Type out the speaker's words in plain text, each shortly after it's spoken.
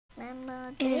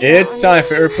It's time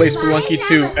for Plays Spelunky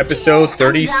 2, episode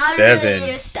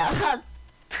 37.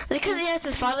 Because he has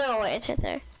his father away, it's right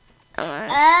there.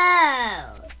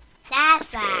 Oh,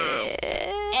 that's right.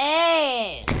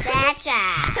 Hey, that's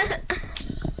right.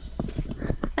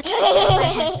 I tried to adjust my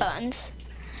headphones.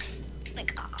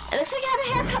 Like, it looks like I have a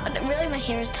haircut, but really my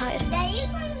hair is tied. Daddy, you're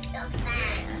going so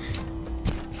fast.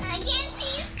 I can't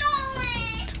see you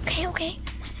going. Okay, okay.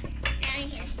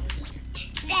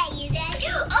 Daddy.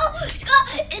 Oh, Scott,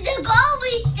 the goal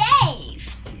we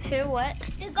save. Who, what?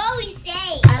 The goal we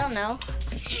save. I don't know.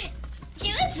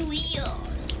 She looks weird.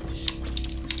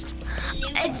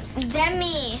 It's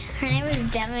Demi. Her name is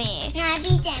Demi.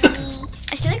 Happy Demi.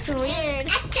 She looks weird.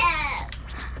 Atto.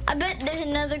 I bet there's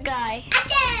another guy.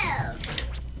 Atto.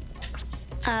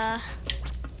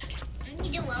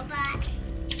 He's a robot.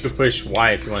 You can push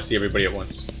Y if you want to see everybody at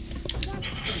once.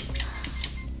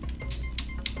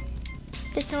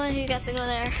 There's someone who got to go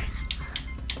there.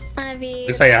 I wanna be.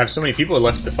 Looks like I have so many people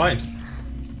left to find.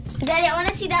 Daddy, I want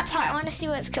to see that part. I want to see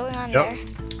what's going on there.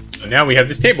 So now we have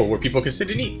this table where people can sit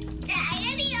and eat. Daddy, I'm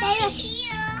gonna be over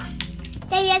here.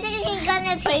 Daddy, I think I can go on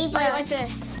the table. Wait, what's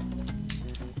this?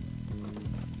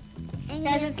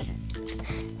 Guys,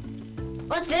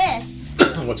 what's this?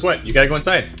 What's what? You gotta go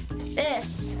inside.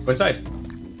 This. Go inside.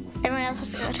 Everyone else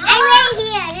has to go. I'm right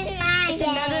here. This is my It's bed.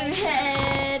 another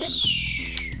bed.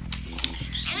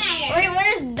 Wait,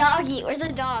 where's Doggy? Where's the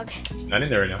dog? He's not in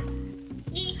there right now.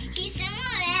 He's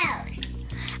somewhere else.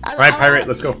 Alright, pirate,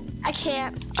 let's go. I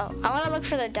can't. Oh, I want to look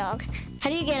for the dog. How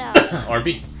do you get out?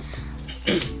 RB.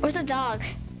 Where's the dog?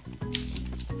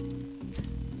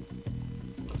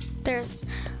 There's.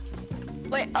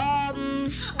 Wait,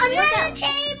 Another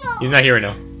table. He's not here right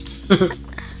now.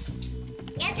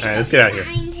 Alright, let's get out of here.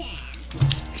 Daddy,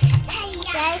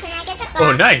 can I get the box?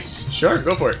 Oh, nice. Sure,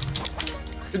 go for it.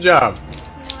 Good job.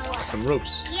 Some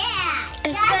ropes. Yeah.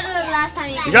 It's better than last time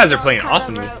You guys are playing cut the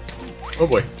awesomely. ropes. Oh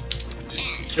boy.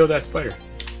 Just kill that spider.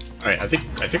 Alright, I think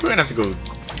we're gonna have to go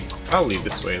probably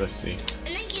this way. Let's see.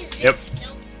 Yep.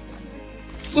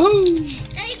 Woo!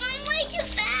 They're going way too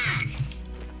fast.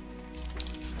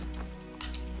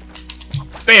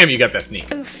 Bam, you got that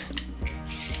sneak. Oof.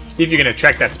 See if you can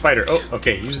attract that spider. Oh,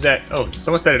 okay, use that. Oh,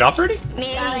 someone set it off already?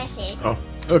 Me. Oh,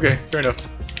 okay, fair enough.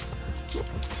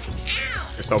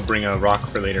 Guess I'll bring a rock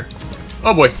for later.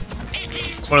 Oh boy.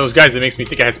 It's one of those guys that makes me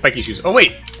think I had spiky shoes. Oh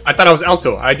wait, I thought I was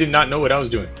Alto. I did not know what I was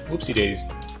doing. Whoopsie daisies.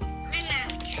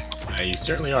 I'm out. You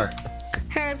certainly are.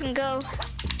 Hurry up and go.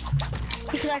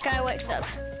 Before that guy wakes up.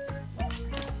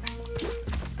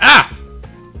 Ah!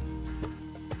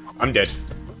 I'm dead.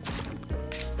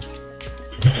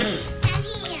 I'm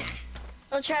here.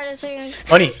 We'll try the things.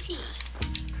 Honey.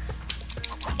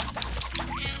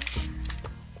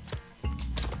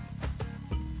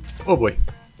 Oh boy.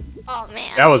 Oh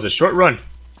man. That was a short run.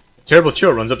 Terrible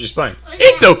chill runs up your spine.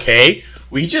 It's okay.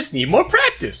 We just need more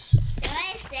practice. What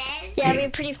I said? Yeah, we're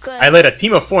pretty good. I led a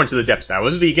team of 4 into the depths. I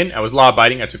was vegan. I was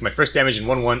law-abiding. I took my first damage in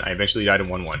 1-1. I eventually died in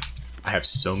 1-1. I have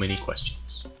so many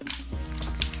questions.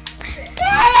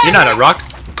 You're not a rock.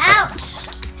 Ouch!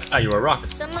 Ah, you were a rock.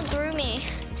 Someone threw me.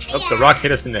 Oh, the rock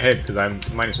hit us in the head because I'm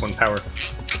 -1 power.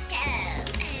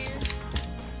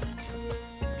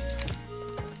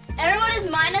 Everyone is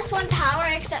 -1 power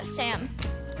except Sam.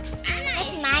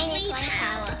 It's -1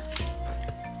 power.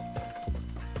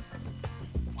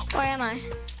 Where am I?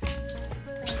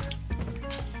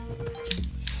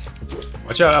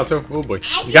 Watch out, Alto. Oh boy.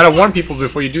 You gotta warn people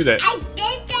before you do that. I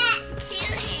did that to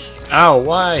him. Ow,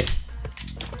 why?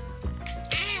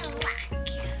 Ow.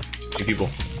 You people.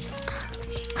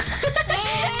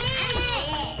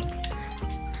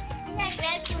 I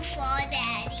fell too far,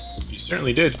 Daddy. You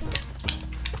certainly did.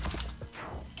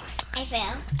 I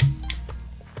fell.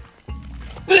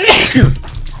 Good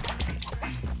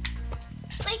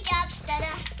job,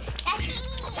 Stutter. That's me.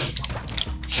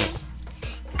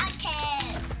 Okay.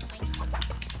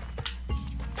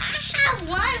 I have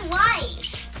one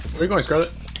wife. Where are you going,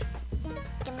 Scarlet?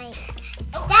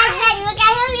 Oh, Dad, look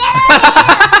at him.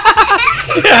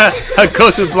 Yeah, a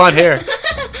ghost with blonde hair.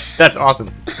 That's awesome.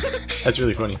 That's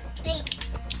really funny.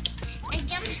 I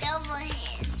jumped over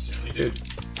him. You certainly did.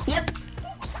 Yep.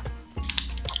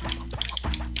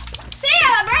 Sam,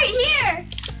 I'm right here!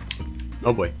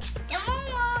 Oh boy. The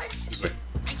moons. This way.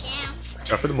 Watch out.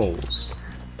 Watch out for the moles.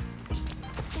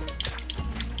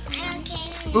 I don't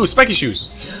care. Ooh, spiky shoes.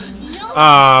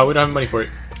 No. We don't have money for it.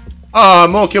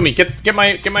 Mole, kill me. Get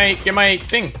my thing. Get my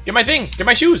thing. Get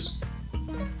my shoes.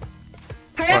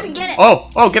 Hurry up and get it.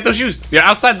 Oh, get those shoes. They're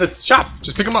outside the shop.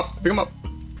 Just pick them up. Pick them up.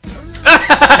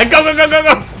 Go, go, go, go,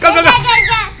 go. Go, go, go.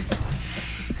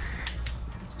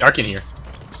 It's dark in here.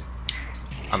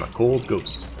 I'm a cold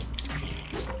ghost.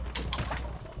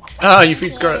 Ah, you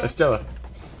feed Stella.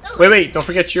 Wait, don't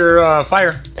forget your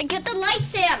fire. Get the light,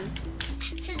 Sam.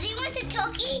 So do you want a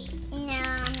turkey?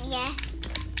 No, yeah.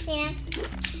 Sam.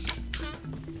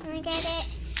 Can I get it?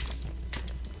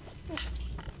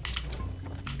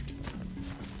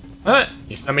 Huh?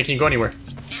 It's not making you go anywhere.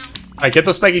 Alright, get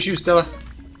those spiky shoes, Stella.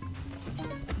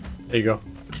 There you go.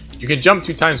 You can jump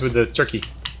 2 times with the turkey.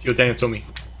 Theo Daniel told me.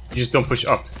 You just don't push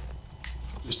up.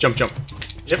 Just jump.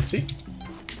 Yep, see?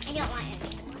 I don't want it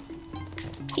anymore.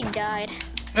 He died.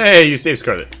 Hey, you saved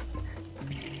Scarlet.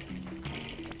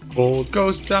 Cold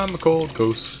ghost, I'm a cold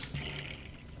ghost.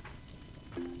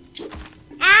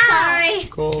 Sorry.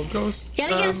 Cold ghost, You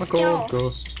gotta get a I'm a skill. cold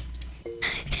ghost.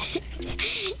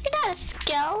 You're not a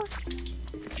skill.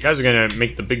 You guys are gonna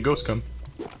make the big ghost come.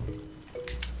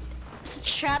 It's a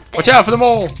trap there. Watch out for the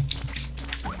mole!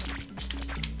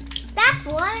 Stop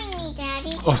boring me,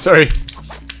 Daddy. Oh, sorry.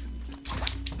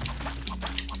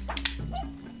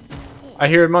 I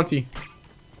hear Monty.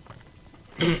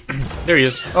 There he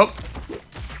is. Oh.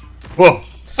 Whoa.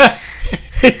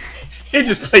 He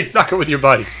just played soccer with your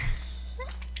body.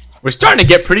 We're starting to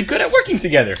get pretty good at working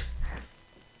together.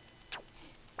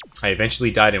 I eventually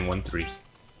died in 1-3.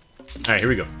 Alright, here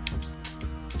we go.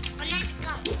 Let's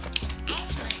go.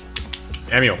 Experts.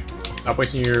 Samuel, stop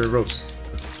wasting your ropes.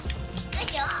 Good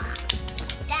job.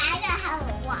 Dad, I got have a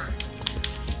walk.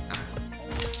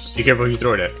 Just be careful who you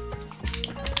throw it at. And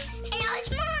it was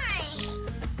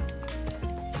mine.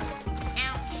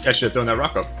 Ouch. I should have thrown that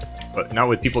rock up. But not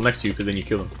with people next to you, because then you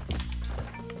kill them.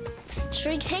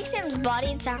 Should we take Sam's body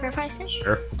and sacrifice it?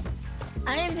 Sure.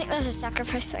 I don't even think there's a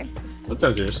sacrifice thing.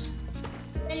 Sometimes there is.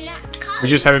 But not We Cowboy.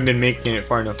 just haven't been making it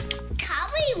far enough.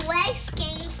 Cowboy legs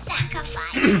getting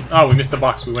sacrificed. Oh, we missed the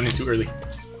box. We went in too early.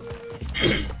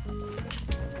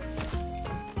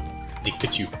 Sneak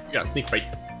bit you. You got a sneak bite.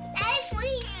 Daddy,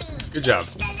 freeze me. Good job.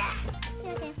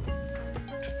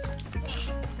 Okay.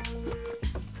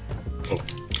 Oh,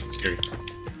 scary.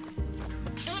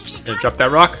 Don't you Gonna drop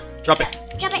that rock. Drop it.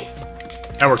 Drop it.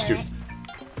 That works too.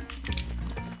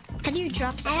 How do you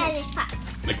drop I something? have this pot.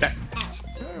 Like that.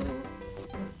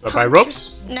 But by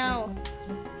ropes? No.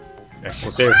 Okay,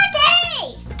 we'll save it.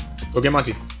 Monty! Go get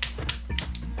Monty.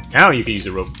 Now you can use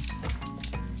the rope.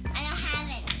 I don't have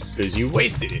it. Because you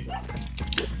wasted it.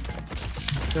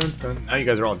 Dun, dun. Now you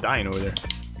guys are all dying over there.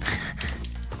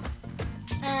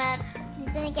 I'm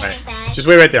gonna get Alright, it back. just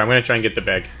wait right there. I'm gonna try and get the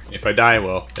bag. If I die,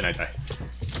 well, then I die.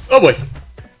 Oh boy!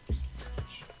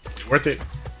 Is it worth it?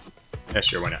 Yeah,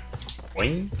 sure, why not?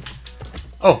 Boing.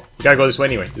 Oh, we gotta go this way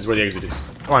anyway. This is where the exit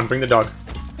is. Come on, bring the dog.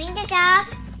 Bring the dog.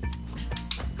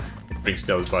 Bring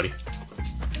Stella's body.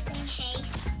 Just in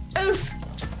case. Oof.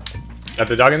 Got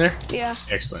the dog in there? Yeah.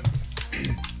 Excellent.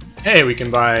 Hey, we can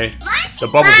buy Monty, the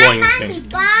bubble blowing Monty, thing.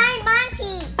 bye,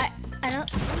 Monty. I don't.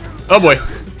 Oh boy!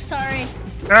 Sorry.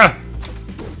 Ah!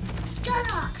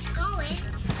 Skull it.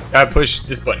 Gotta push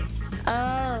this button.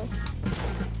 Oh.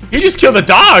 He just killed a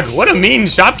dog! What a mean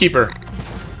shopkeeper!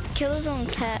 Kill his own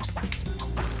pet.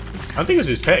 I don't think it was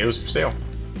his pet, it was for sale.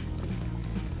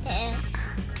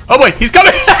 Oh boy, he's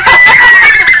coming!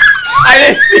 I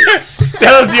didn't see it!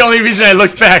 That was the only reason I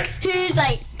looked back. He's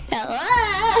like, hello.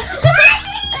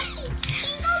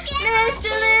 Mr.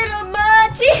 Little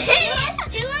Monty.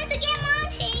 Who wants to get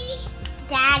Monty?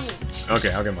 Daddy.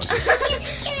 Okay, I'll get Monty.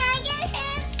 Can I get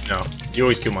him? No, you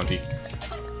always kill Monty.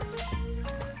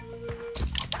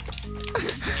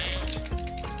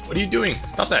 What are you doing?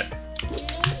 Stop that.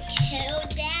 Kill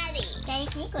Daddy. Daddy,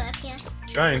 can you go up here?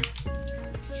 Trying.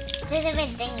 There's a red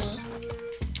thingy.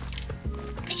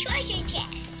 A treasure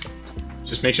chest.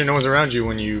 Just make sure no one's around you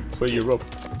when you put your rope.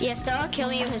 Yes, I'll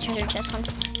kill you with a treasure chest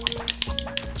once.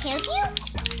 Killed you?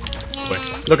 Boy.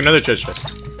 Nah. Look, another treasure chest.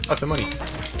 Lots of money.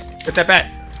 Get that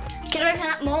bat. Get away from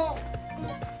that mole.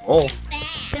 Oh.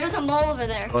 There's a mole over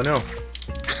there. Oh no.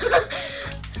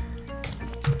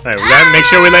 Alright, we gotta make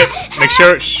sure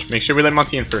we let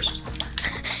Monty in first.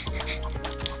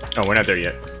 Oh, we're not there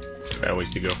yet. Got a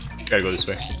ways to go. Gotta go this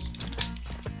way.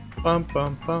 Bum,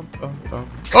 bum, bum, bum, bum.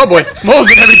 Oh boy! Moles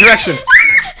in every direction!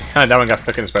 Ah, that one got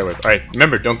stuck in the spider web. Alright,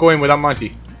 remember, don't go in without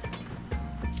Monty.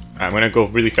 Alright, I'm gonna go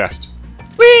really fast.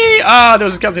 Whee! Ah, there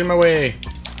was a skeleton in my way!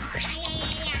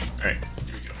 Alright,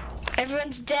 here we go.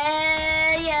 Everyone's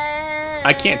dead. Yeah.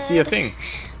 I can't see a thing.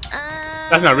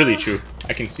 That's not really true.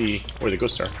 I can see where the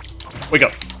ghosts are. Wake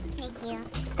up! Thank you.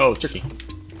 Oh, turkey.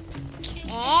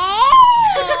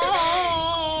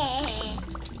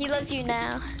 He loves you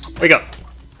now. Wake up!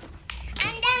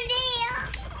 I'm down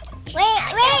there.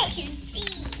 Wait. Can see.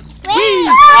 Whee!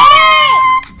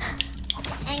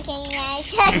 I'm getting my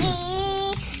turkey.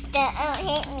 Don't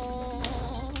hit me.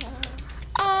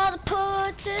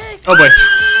 Oh boy.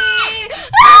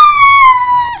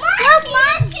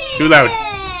 Monty! Too loud.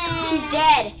 He's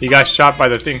dead. He got shot by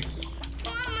the thing.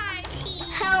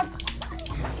 Help.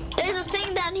 There's a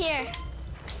thing down here.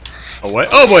 Oh what?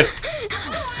 Oh boy.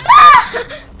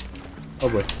 Oh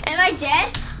boy. Am I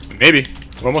dead? Maybe.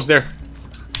 We're almost there.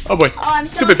 Oh boy. Oh, I'm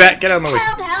so Stupid bat, get out of my way.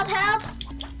 Help, help, help.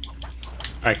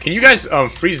 Alright, can you guys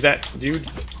freeze that dude?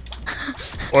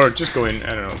 Or just go in, I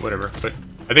don't know, whatever. But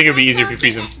I think it would be easier if you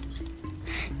freeze him.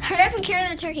 Hurry up and kill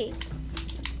the turkey.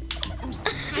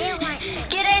 I don't want to.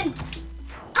 Get in.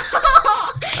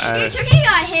 Your turkey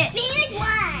got hit. Big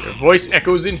one. Your voice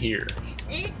echoes in here.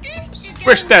 Is this the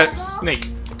Squish third that level? snake.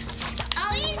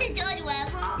 Are we in the third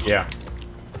level? Yeah.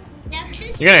 Next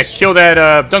is You're gonna kill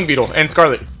that dung beetle and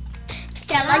Scarlet.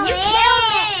 Stella, Oh, you yeah. killed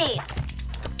me.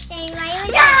 Then why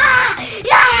would Yeah!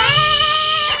 Yeah!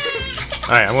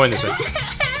 Alright, I'm going this way.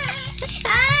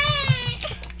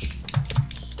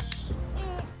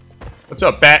 What's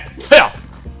up, bat? Yeah.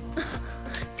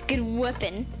 It's a good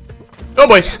weapon. Oh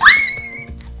boy.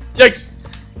 Yikes.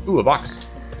 Ooh, a box.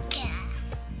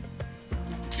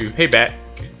 Dude, hey bat.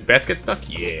 Do bats get stuck?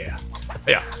 Yeah.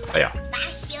 Yeah. Yeah.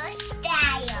 That's your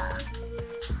style.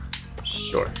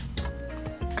 Sure.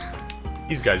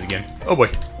 These guys again. Oh boy.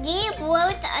 You blow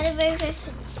with the other bird if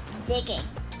it's digging.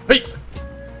 Hey.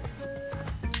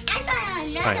 I saw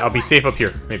another Alright, I'll be one. safe up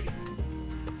here, maybe.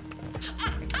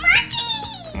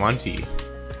 Monkey! Monty.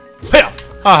 Hey.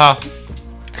 Haha.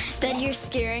 Dad, you're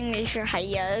scaring me for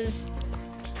Hayas.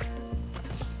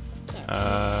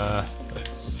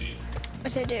 Let's see.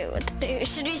 What to do? What to do?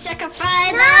 Should we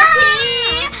sacrifice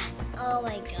Monty? Oh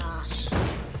my gosh.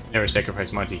 Never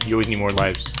sacrifice Monty. You always need more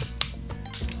lives.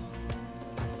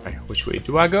 Alright, which way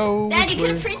do I go? Dad, Which you could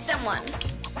have way? freed someone.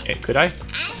 Could I?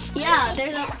 Yeah,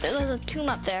 there's a tomb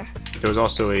up there. There was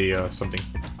also a something.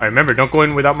 I remember. Don't go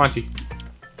in without Monty.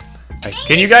 Alright,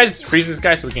 can you guys freeze this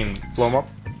guy so we can blow him up?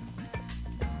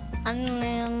 I'm the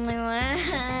only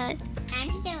one.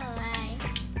 I'm still alive.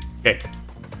 Okay.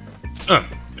 There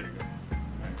we go.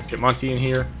 Alright, let's get Monty in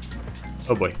here.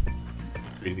 Oh boy.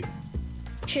 Crazy.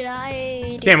 Should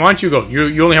I? Sam, why don't you go?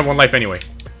 You only have one life anyway.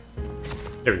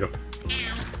 There we go.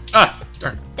 Ah,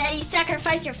 darn. Dad, you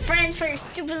sacrifice your friend for your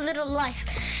stupid little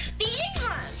life. Big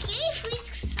moms, can you freeze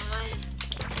someone?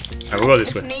 Alright, we'll go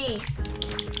this It's way. me.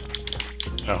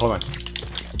 Hold on.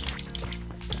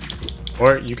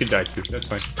 Or you could die too. That's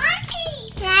fine.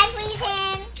 Monkey! Can I freeze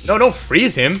him? No, don't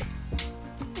freeze him.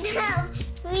 No.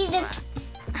 Freeze the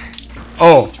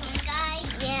Oh, one guy?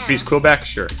 Yeah. freeze Quillback?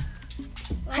 Sure.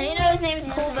 How do you know his name is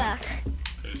Colback?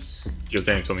 Because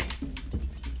Gildan told me.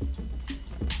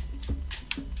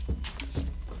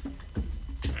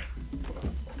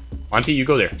 Monty, you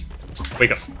go there.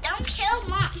 Wake up. Don't kill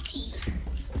Monty.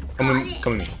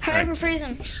 Come with me. Hurry up and freeze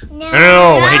him.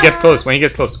 No. When he gets close. When he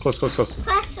gets close. Close. Closer.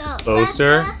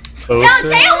 Closer. Stop! Closer.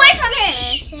 Stay away from him!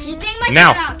 You think my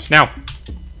Now. out? Now.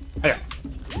 Hiya.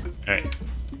 Alright.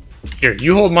 Here,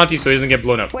 you hold Monty so he doesn't get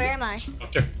blown up. Where am I?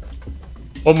 Up there.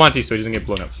 Hold Monty so he doesn't get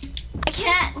blown up. I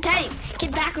can't. Daddy,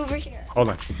 get back over here. Hold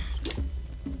on.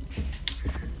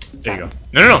 There you go.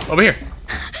 No. Over here.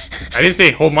 I didn't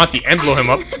say hold Monty and blow him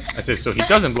up. I said so he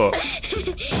doesn't blow up.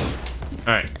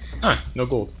 Alright. No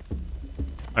gold.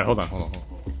 Alright, hold on.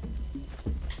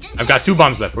 I've got 2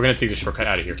 bombs left. We're gonna take the shortcut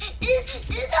out of here.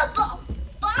 There's a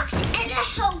box and a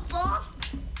help ball.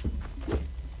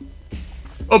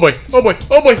 Oh boy.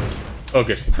 Oh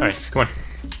good. Alright, come on.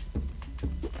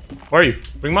 Where are you?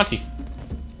 Bring Monty.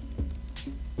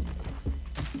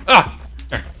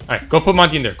 Alright, go put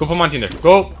Monty in there.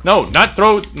 Go. No, not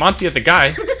throw Monty at the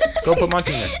guy. Go put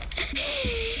Monty in there.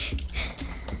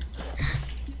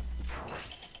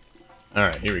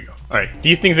 Alright, here we go. Alright,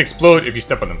 these things explode if you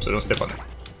step on them, so don't step on them.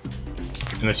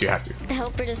 Unless you have to. The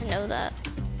helper doesn't know that.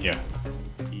 Yeah.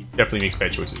 He definitely makes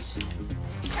bad choices.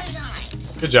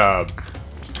 Sometimes. Good job,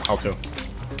 Alto.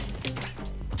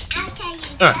 I'll tell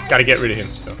you. Gotta get rid of him,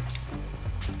 so.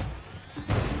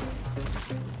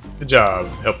 Good job,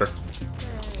 helper.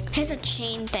 Here's a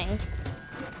chain thing.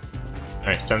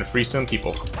 Alright, it's time to free some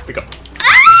people. Wake up.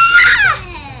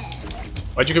 Ah!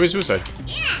 Why'd you commit suicide?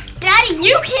 Daddy,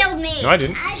 you killed me! No, I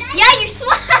didn't. Yeah, you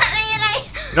swat at me and I...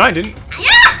 No, I didn't. Yeah!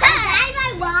 That's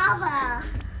my lava.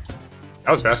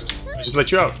 That was fast. I just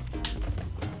let you out.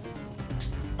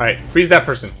 Alright, freeze that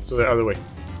person so they're out of the way.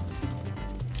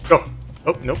 Go.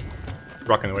 Oh, nope.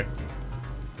 Rock in the way.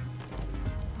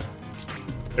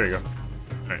 There you go.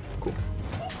 Alright, cool.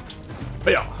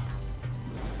 But yeah.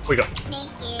 Wake up.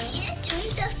 Thank you. You're just doing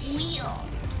stuff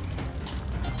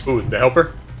real. Ooh, the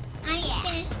helper?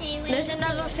 There's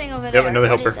another thing over Yep, there. another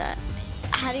What helper. is that?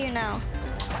 How do you know?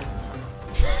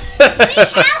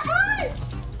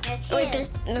 Apples. two. Wait,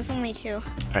 there's only 2.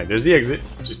 Alright, there's the exit.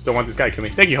 Just don't want this guy to kill me.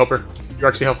 Thank you, helper. You're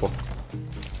actually helpful.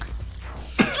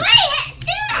 Wait, 2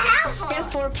 helpful. We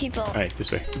have 4 people. Alright,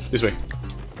 this way. This way.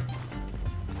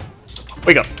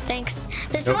 Wake up. Thanks.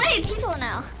 There's Nope. so many people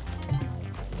now.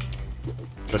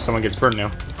 Unless someone gets burned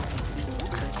now.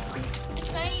 Until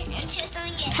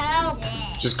someone gets Help.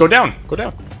 Just go down. Go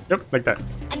down. Yep, like that.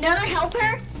 Another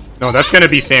helper? No, that's gonna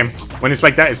be Sam. When it's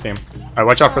like that, it's Sam. Alright,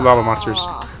 watch out for lava monsters.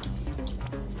 Aw.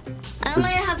 I only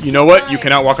have You know what? You supplies.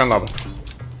 cannot walk on lava.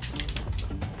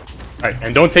 Alright,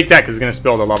 and don't take that because it's gonna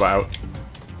spill the lava out.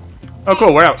 Oh,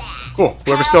 cool, we're out. Cool.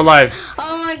 Whoever's still alive.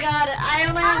 Oh my god, I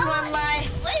only have 1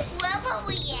 life. What level are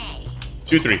we in?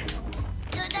 2, 3.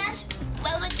 So that's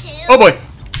level 2. Oh boy!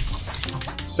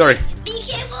 Sorry. Be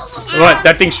careful for What?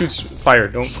 That thing shoots fire.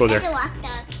 Don't go there. There's a rock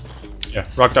dog. Yeah,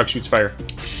 rock dog shoots fire.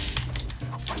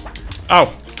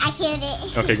 Ow! I killed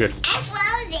it. Okay, good. I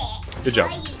froze it. Good job.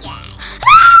 For you guys.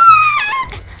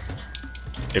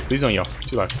 Hey, please don't yell.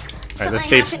 Too loud. Alright, Something let's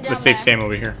save happened down let's save there. Sam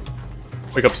over here.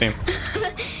 Wake up, Sam.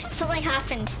 Something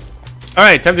happened.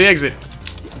 Alright, time to exit.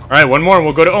 Alright, one more and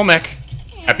we'll go to Olmec.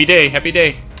 Happy day, happy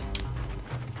day.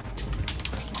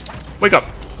 Wake up.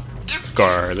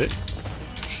 Scarlet.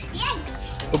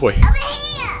 Yikes. Oh boy. Over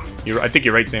here. I think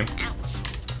you're right, Sam.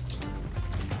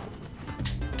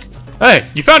 Hey,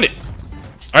 you found it!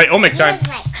 Alright, Olmec time.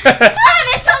 Looks like-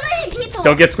 Oh, there's so many people.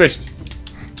 Don't get squished.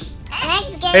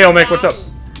 Let's get Hey, Olmec, what's up? ready.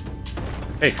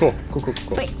 Hey, cool. Cool, cool,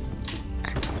 cool. Wait.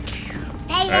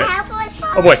 Hey, the Alright. helper was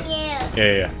Oh following boy. you.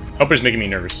 Yeah. Helper's making me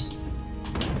nervous.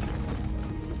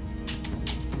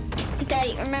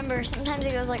 Daddy, remember, sometimes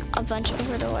it goes like a bunch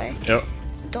over the way. Yep.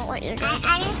 Don't let your I gun.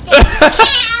 understand.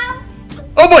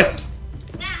 Oh boy!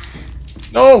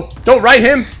 No! Don't ride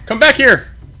him! Come back here!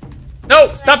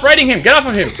 No! Stop riding him! Get off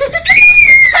of him!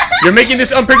 You're making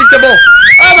this unpredictable!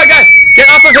 Oh my god! Get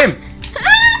off of him!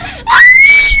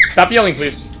 Shh! Stop yelling,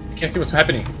 please. I can't see what's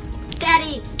happening.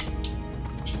 Daddy.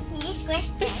 You just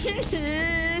squished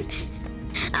it.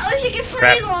 I wish you could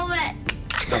Crap. freeze Olmec.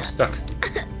 Oh, I'm stuck.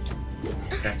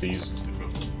 I have to use...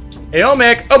 Hey,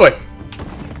 Olmec! Oh boy!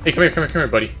 Hey, come here,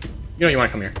 buddy. You know you want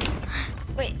to come here.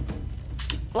 Wait.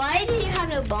 Why do you have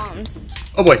no bombs?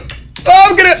 Oh boy! Oh,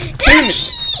 I'm gonna... Damn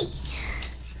it!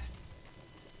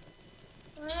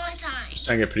 One more time. Just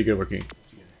trying to get pretty good working.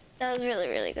 That was really,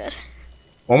 really good.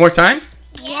 One more time?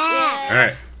 Yeah.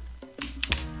 Alright.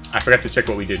 I forgot to check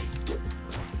what we did.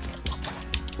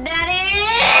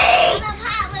 Daddy! Come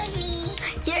pot with me.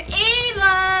 You're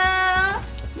evil!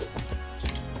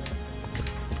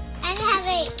 And have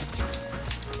a...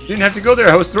 You didn't have to go there.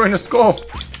 I was throwing a skull.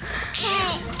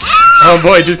 Hey. Oh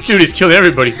boy, this dude is killing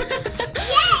everybody.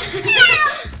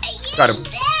 Got him.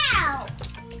 Down.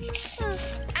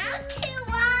 I'm too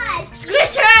lost.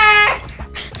 Squish her!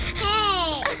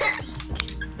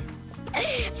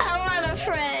 Hey. I want a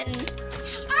friend.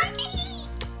 Auntie.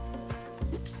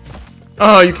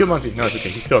 Oh, you killed Monty. No, it's okay.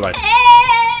 He's still alive.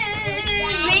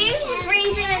 Maybe you should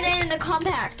freeze him and then in the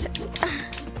compact.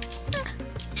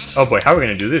 Oh boy, how are we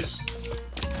gonna do this?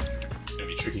 It's gonna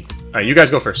be tricky. Alright, you guys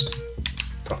go first.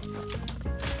 Go.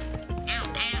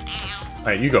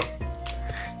 Alright, you go.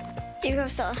 You go,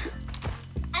 Stella.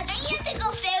 I think you have to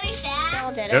go very Stella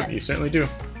fast. did Yep, it. you certainly do.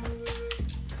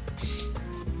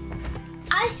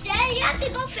 I said you have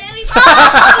to go very fast.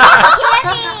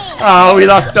 Oh, we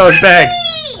lost Stella's bag.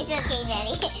 It's okay,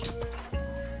 Daddy.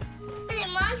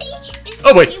 Listen, Monty, this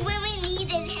Oh, boy. you really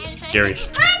needed him. So Scary.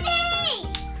 Monty!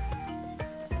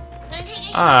 Wanna take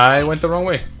a shot I went the wrong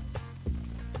way.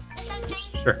 or something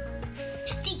Sure.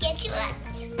 to get to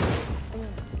us?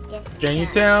 Can you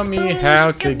tell me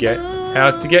how to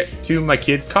get to my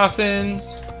kids'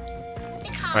 coffins? The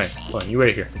Alright, coffin. hold on, you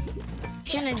wait here.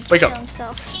 He's gonna Wake kill up.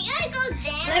 himself. He gotta go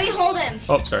down. Let me hold him.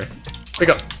 Oh, sorry. Wake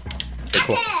up. Okay,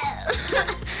 cool. No.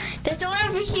 There's no one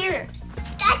over here.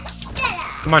 That's Stella.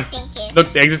 Come on. Thank you.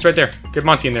 Look, the exit's right there. Get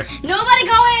Monty in there. Nobody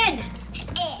go in!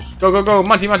 Go.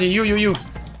 Monty, you.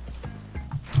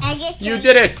 I just You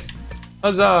did it.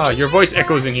 Huzzah. Your voice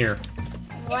echoes in here.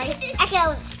 What is this?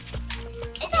 Echoes.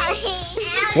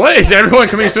 Is What is everyone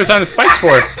committing suicide on the spikes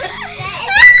for? Is it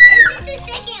the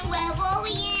second level we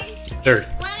in? Third.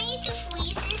 Want me to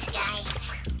freeze this guy?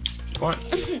 If you want.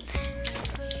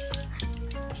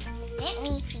 Let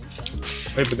me freeze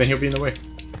him. Wait, but then he'll be in the way.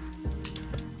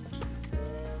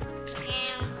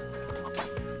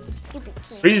 Stupid kid.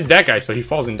 Freeze that guy so he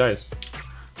falls and dies.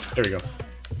 There we go.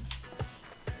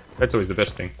 That's always the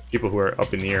best thing. People who are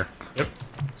up in the air. Yep.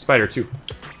 Spider too.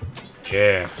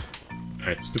 Yeah.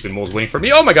 Alright, stupid mole's waiting for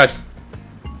me. Oh my god!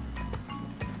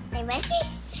 They must be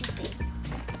stupid.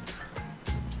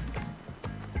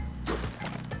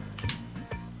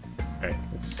 Alright,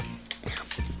 let's see.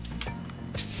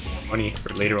 money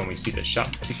for later when we see the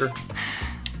shopkeeper.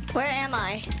 Where am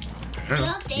I? I don't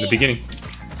know. In the beginning.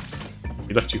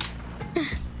 We left you.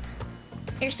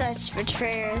 You're such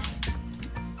betrayers.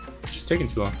 Just taking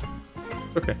too long.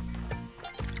 It's okay.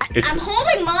 I'm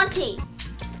holding Monty.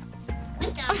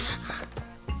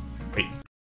 Wait.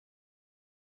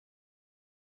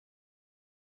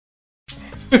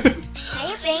 How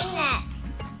you bring that?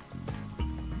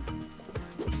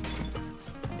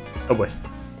 Oh boy.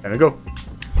 Time to go.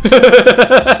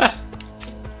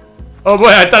 Oh boy,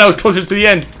 I thought I was closer to the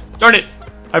end. Darn it.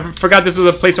 I forgot this was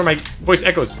a place where my voice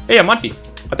echoes. Hey, I'm Monty.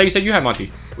 I thought you said you had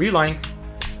Monty. Were you lying?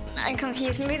 I'm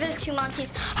confused. Maybe there's 2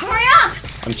 Montys. Hurry up!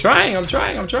 I'm trying.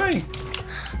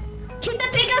 Keep the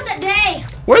pigos at bay.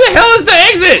 Where the hell is the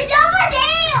exit? It's over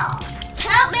there!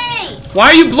 Help me! Why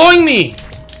are you blowing me?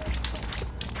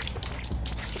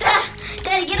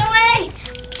 Daddy, get away!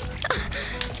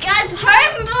 Guys, hurry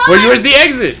up and blow me! Where's the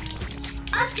exit?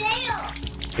 Up there!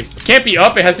 It can't be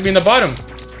up. It has to be in the bottom.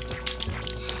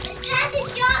 It's past the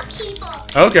shopkeeper.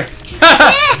 Okay.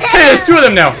 Hey, there's 2 of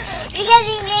them now. Because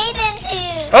you made them to.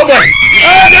 Oh boy.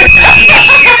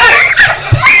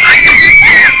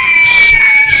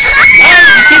 Oh,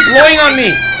 you keep blowing on me.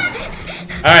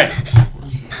 All right.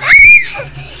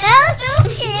 That was so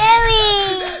scary.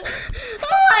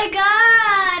 Oh my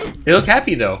god! They look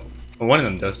happy though. Well, one of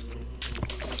them does.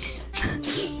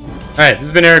 All right. This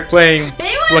has been Eric playing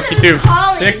Maybe one of Lucky them is 2. See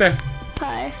Polly. you next time.